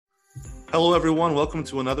Hello, everyone. Welcome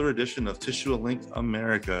to another edition of Tissue Link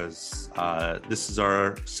Americas. This is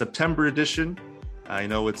our September edition. I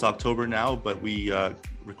know it's October now, but we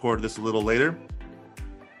recorded this a little later.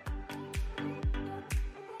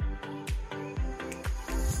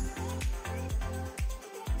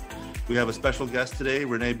 We have a special guest today,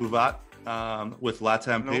 Rene Bouvat, with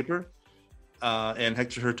LATAM Paper. And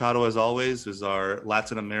Hector Hurtado, as always, is our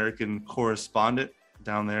Latin American correspondent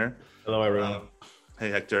down there. Hello, everyone. Hey,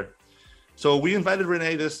 Hector. So we invited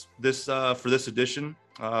Rene for this edition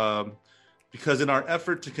because in our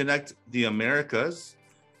effort to connect the Americas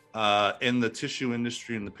in the tissue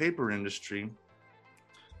industry and the paper industry,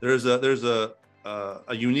 there's a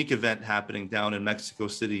unique event happening down in Mexico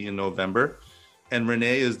City in November, and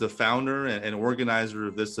Rene is the founder and organizer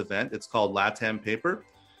of this event. It's called LATAM Paper.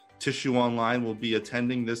 Tissue Online will be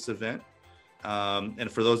attending this event,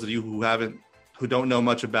 and for those of you who don't know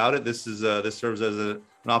much about it, this serves as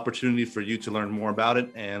an opportunity for you to learn more about it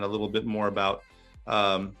and a little bit more about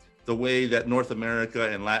the way that North America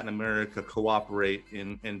and Latin America cooperate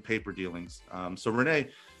in paper dealings. So Rene,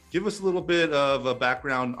 give us a little bit of a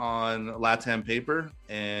background on LATAM Paper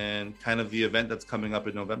and kind of the event that's coming up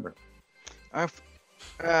in November. I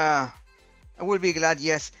will be glad,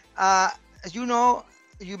 yes. As you know,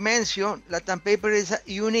 you mentioned LATAM Paper is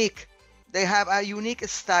unique. They have a unique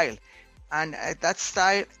style, and that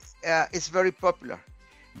style is very popular.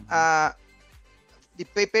 The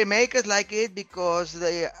paper makers like it because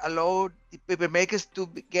they allow the paper makers to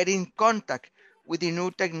get in contact with the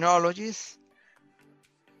new technologies,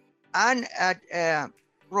 and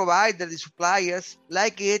provider, the suppliers,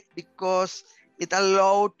 like it because it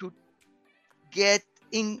allows to get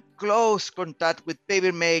in close contact with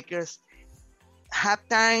paper makers, have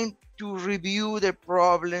time to review their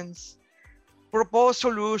problems, propose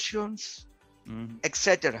solutions,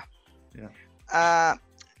 etc. Yeah.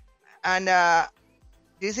 And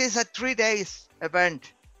this is a 3 days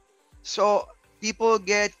event. So people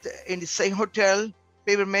get in the same hotel,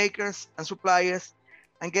 paper makers and suppliers,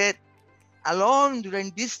 and get along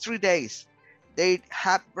during these 3 days. They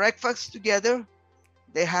have breakfast together.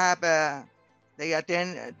 They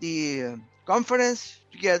attend the conference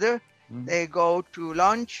together. They go to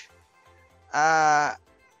lunch,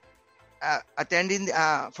 attending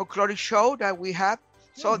the folkloric show that we have.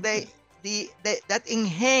 So that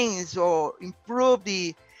enhance or improve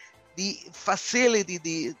the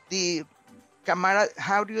facility, the camera.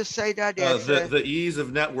 How do you say that? The ease of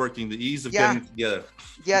networking, the ease of getting together.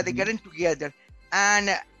 Yeah, they're getting together,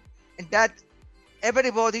 and that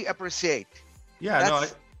everybody appreciate. Yeah,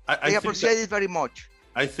 I appreciate it very much.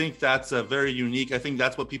 I think that's a very unique. I think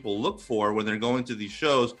that's what people look for when they're going to these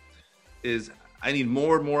shows. Is I need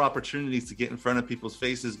more and more opportunities to get in front of people's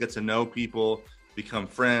faces, get to know people, become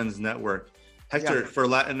friends, network. Hector, for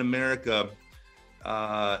Latin America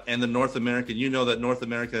and the North American, you know that North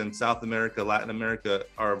America and South America, Latin America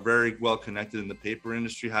are very well connected in the paper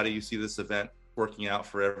industry. How do you see this event working out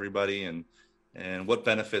for everybody, and what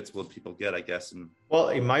benefits will people get, I guess? Well,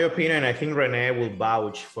 in my opinion, I think Rene will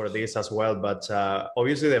vouch for this as well, but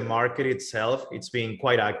obviously the market itself, it's been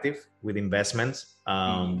quite active with investments,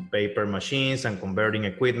 paper machines and converting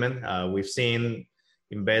equipment. We've seen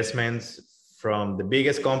investments from the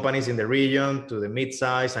biggest companies in the region to the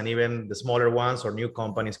mid-size and even the smaller ones or new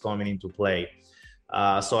companies coming into play.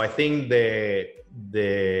 So I think the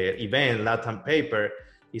event, LATAM Paper,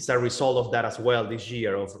 is a result of that as well this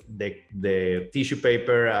year, of the tissue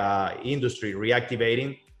paper industry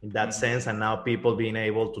reactivating in that sense, and now people being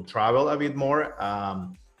able to travel a bit more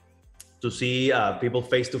to see people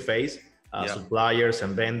face to face, suppliers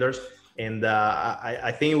and vendors. And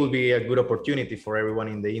I think it will be a good opportunity for everyone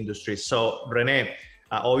in the industry. So Rene,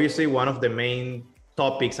 obviously one of the main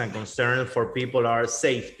topics and concerns for people are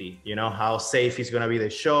safety. You know, how safe is going to be the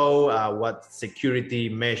show, what security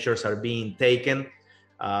measures are being taken.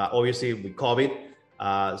 Obviously with COVID,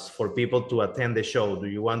 for people to attend the show. Do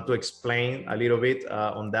you want to explain a little bit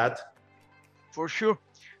on that? For sure.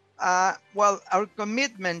 Well, our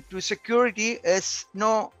commitment to security is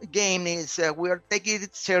no game. We are taking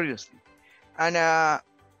it seriously. And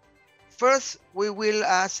first, we will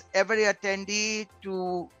ask every attendee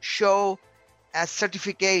to show a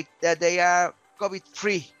certificate that they are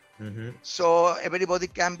COVID-free. So everybody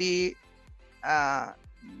can be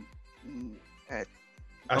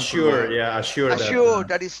assured that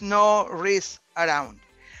there is no risk around.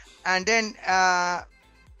 And then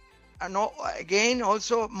again,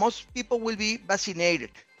 also most people will be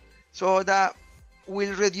vaccinated, so that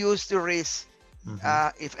will reduce the risk,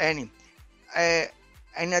 if any.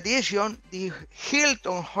 In addition, the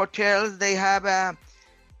Hilton hotels, they have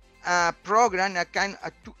a program,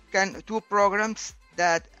 two programs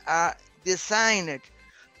that are designed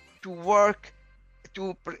to work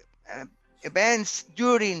to events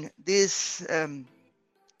during these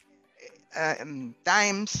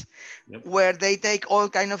times, where they take all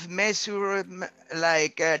kind of measure,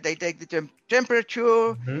 like they take the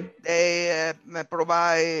temperature, they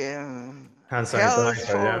provide hand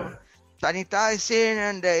sanitizer, sanitizing,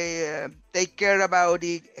 and they take care about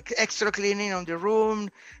the extra cleaning on the room.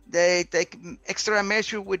 They take extra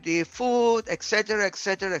measure with the food, etc.,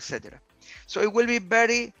 etc., etc. So it will be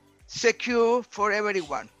very secure for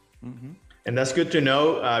everyone. And that's good to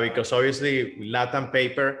know, because obviously LATAM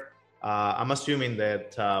Paper, I'm assuming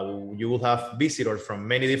that you will have visitors from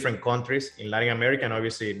many different countries in Latin America and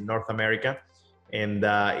obviously North America. And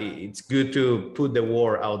it's good to put the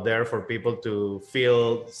word out there for people to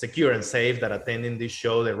feel secure and safe that attending this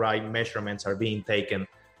show, the right measurements are being taken,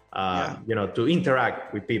 to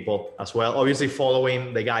interact with people as well. Obviously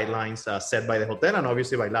following the guidelines set by the hotel and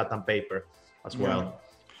obviously by LATAM Paper as well.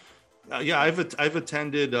 I've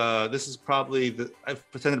attended. I've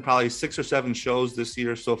attended probably 6 or 7 shows this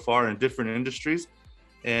year so far in different industries.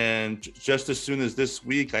 And just as soon as this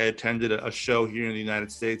week, I attended a show here in the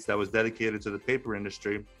United States that was dedicated to the paper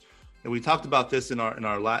industry. And we talked about this in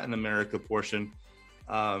our Latin America portion,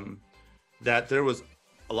 that there was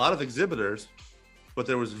a lot of exhibitors, but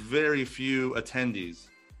there was very few attendees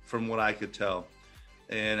from what I could tell.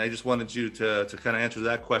 And I just wanted you to kind of answer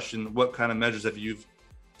that question. What kind of measures have you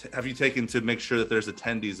taken to make sure that there's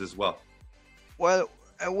attendees as well? Well,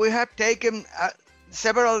 we have taken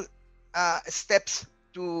several steps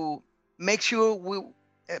to make sure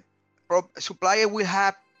supplier will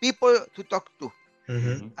have people to talk to.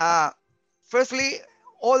 Firstly,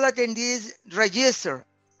 all attendees register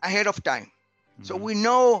ahead of time. So we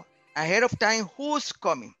know ahead of time who's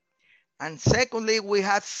coming. And secondly, we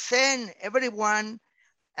have sent everyone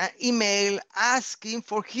an email asking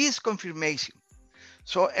for his confirmation.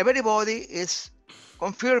 So everybody is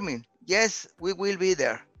confirming, yes, we will be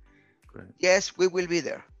there. Great. Yes, we will be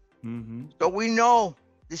there. So we know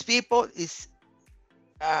these people is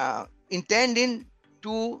intending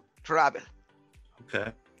to travel.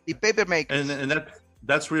 Okay. The paper makers. And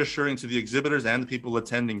that's reassuring to the exhibitors and the people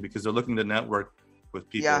attending, because they're looking to network with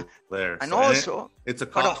people there. And so, also, it's a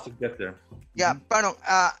cost to get there.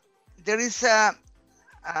 There is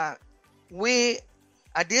we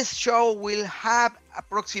at this show will have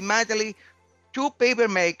approximately 2 paper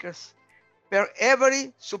makers per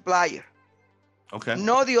every supplier. Okay.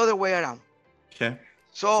 Not the other way around. Okay.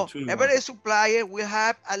 So every supplier will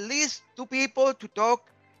have at least 2 people to talk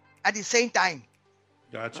at the same time.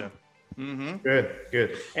 Gotcha.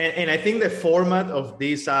 Good. And I think the format of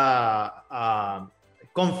this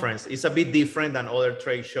conference is a bit different than other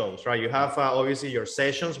trade shows, right? You have obviously your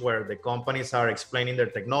sessions where the companies are explaining their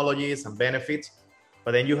technologies and benefits,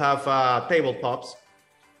 but then you have tabletops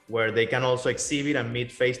where they can also exhibit and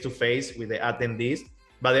meet face-to-face with the attendees,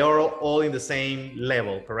 but they are all in the same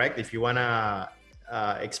level, correct? If you want to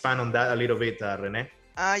expand on that a little bit, Rene.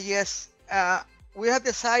 Yes. We have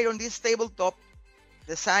decided on this tabletop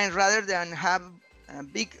design rather than have a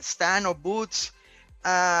big stand or booths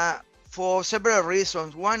for several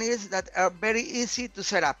reasons. One is that are very easy to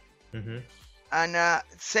set up. And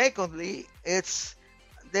secondly,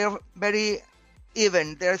 they're very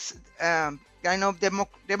even. There's kind of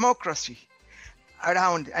democracy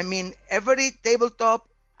around. I mean, every tabletop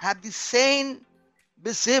have the same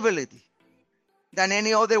visibility than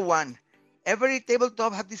any other one. Every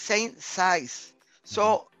tabletop have the same size.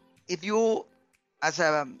 So if you, as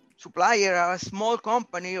a supplier, or a small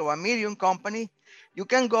company or a medium company, you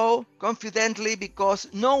can go confidently because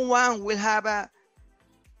no one will have a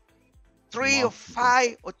 3 or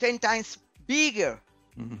 5 or 10 times bigger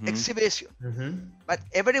exhibition. But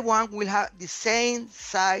everyone will have the same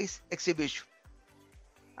size exhibition.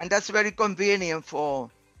 And that's very convenient for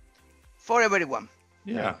everyone.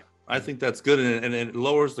 Yeah, I think that's good. And it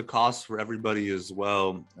lowers the cost for everybody as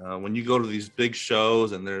well. When you go to these big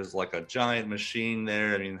shows and there's like a giant machine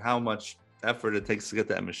there, I mean, how much effort it takes to get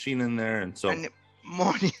that machine in there. And so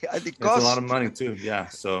money, the it's cost. a lot of money too. Yeah.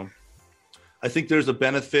 So I think there's a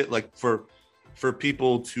benefit like for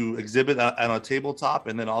people to exhibit on a tabletop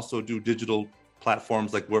and then also do digital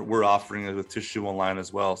platforms like what we're offering with Tissue Online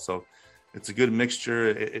as well. So it's a good mixture.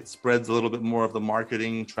 It spreads a little bit more of the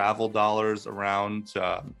marketing travel dollars around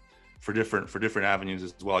for different avenues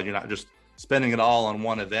as well. You're not just spending it all on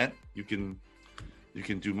one event. You can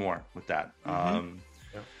do more with that.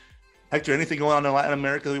 Hector, anything going on in Latin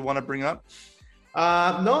America that we want to bring up?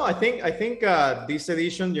 No, I think this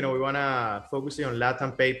edition, we want to focus on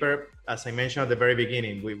LATAM Paper. as I mentioned at the very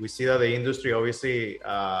beginning, we see that the industry obviously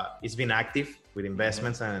is been active with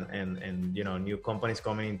investments and new companies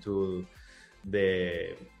coming into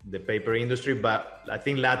the paper industry. But I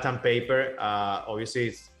think Latam Paper obviously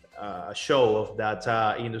is a show of that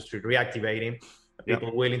industry reactivating.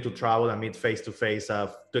 People willing to travel and meet face to face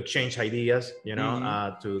to exchange ideas,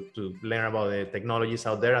 to learn about the technologies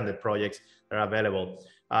out there and the projects that are available.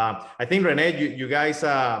 I think, Rene, you guys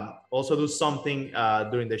also do something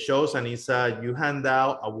during the shows, and it's you hand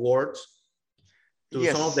out awards to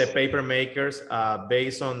some of the paper makers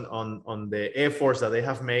based on the efforts that they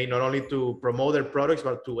have made, not only to promote their products,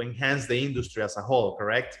 but to enhance the industry as a whole,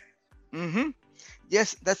 correct? Mm-hmm.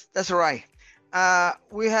 Yes, that's right.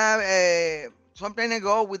 We have some time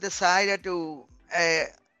ago, we decided to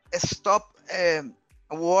stop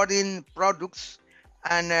awarding products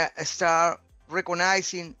and start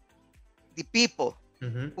recognizing the people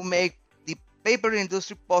who make the paper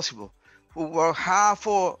industry possible, who work hard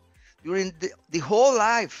for during the whole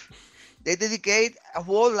life. They dedicate a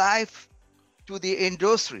whole life to the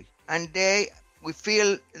industry, and we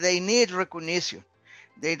feel they need recognition.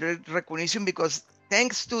 They need recognition because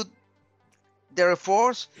thanks to their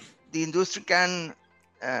efforts, the industry can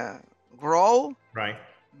grow, right,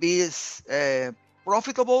 be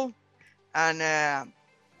profitable, and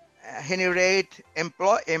generate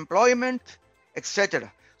employment,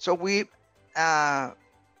 etc. So we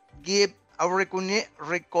give our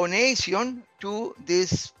recognition to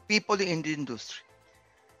these people in the industry.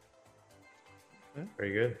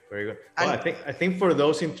 Very good, very good. Well, I think for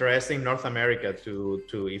those interested in North America,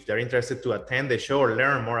 to if they're interested to attend the show or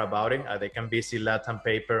learn more about it, they can visit Latam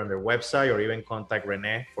Paper on their website or even contact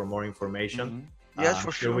Rene for more information. Yes,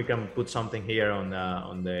 for sure. We can put something here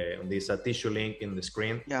on this tissue link in the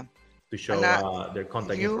screen. To show their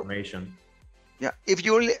contact information. Yeah, if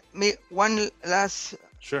you let me one last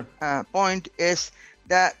point is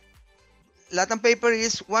that Latam Paper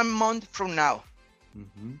is 1 month from now,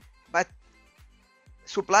 but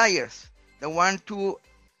suppliers that want to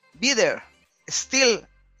be there still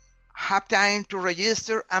have time to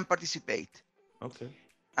register and participate. Okay.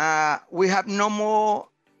 We have no more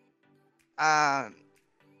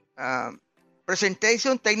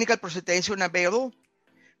technical presentation available,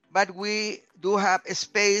 but we do have a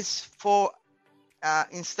space for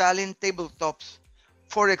installing tabletops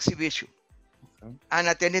for exhibition and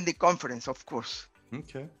attending the conference, of course.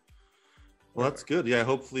 Okay. Well, that's good. Yeah,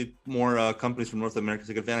 hopefully more companies from North America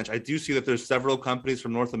take advantage. I do see that there's several companies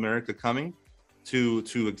from North America coming to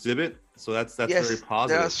exhibit, so that's very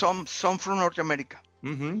positive. There are some from North America.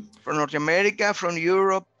 From North America, from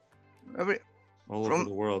Europe, all over the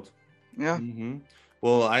world. Yeah.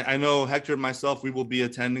 Well, I know Hector and myself, we will be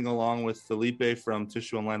attending along with Felipe from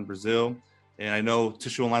Tissue Online Brazil. And I know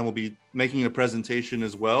Tissue Online will be making a presentation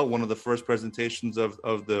as well, one of the first presentations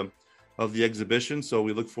of the exhibition. So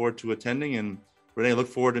we look forward to attending. And Rene, look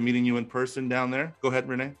forward to meeting you in person down there. Go ahead,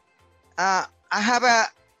 Rene. I have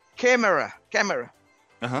a camera.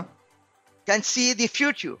 Can see the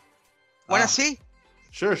future. Want to see?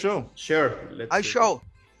 Sure. I'll show.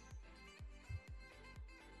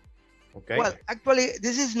 Okay. Well, actually,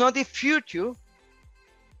 this is not the future,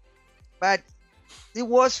 but it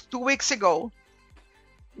was 2 weeks ago.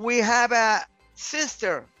 We have a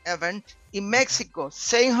sister event in Mexico,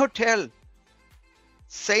 same hotel,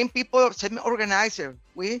 same people, same organizer.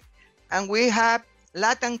 We have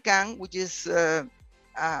Latam Can, which is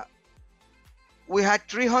we had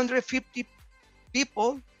 350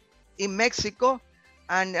 people in Mexico,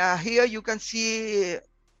 and here you can see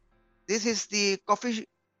this is the coffee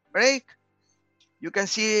break. You can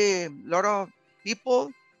see a lot of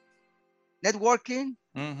people networking,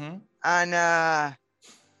 and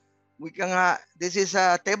we can. This is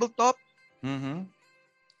a tabletop.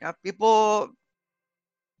 People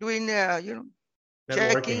doing,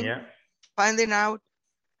 checking, finding out.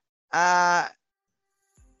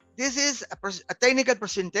 This is a technical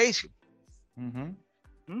presentation,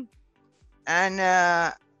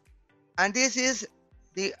 and this is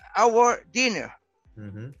our dinner,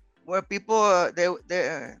 where people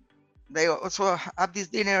they also have this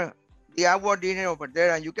dinner, the hour dinner over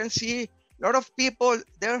there, and you can see a lot of people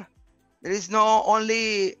there. There is not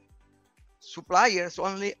only suppliers,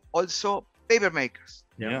 also paper makers.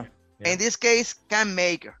 Yeah. In this case, can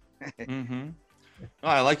maker. Oh,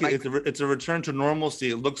 I like it. It's a return to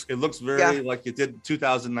normalcy. It looks very like it did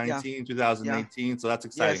 2019, 2018. So that's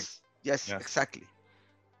exciting. Yes, exactly.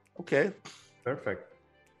 Okay. Perfect.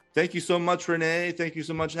 Thank you so much, Rene. Thank you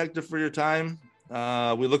so much, Hector, for your time.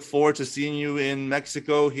 We look forward to seeing you in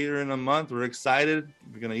Mexico here in a month. We're excited.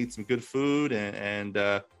 We're going to eat some good food and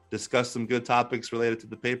discuss some good topics related to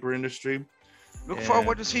the paper industry. Look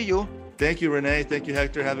forward to see you. Thank you, Rene. Thank you,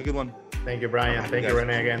 Hector. Have a good one. Thank you, Brian. Thank you,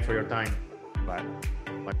 Rene, again for your time. Bye.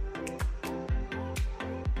 Bye.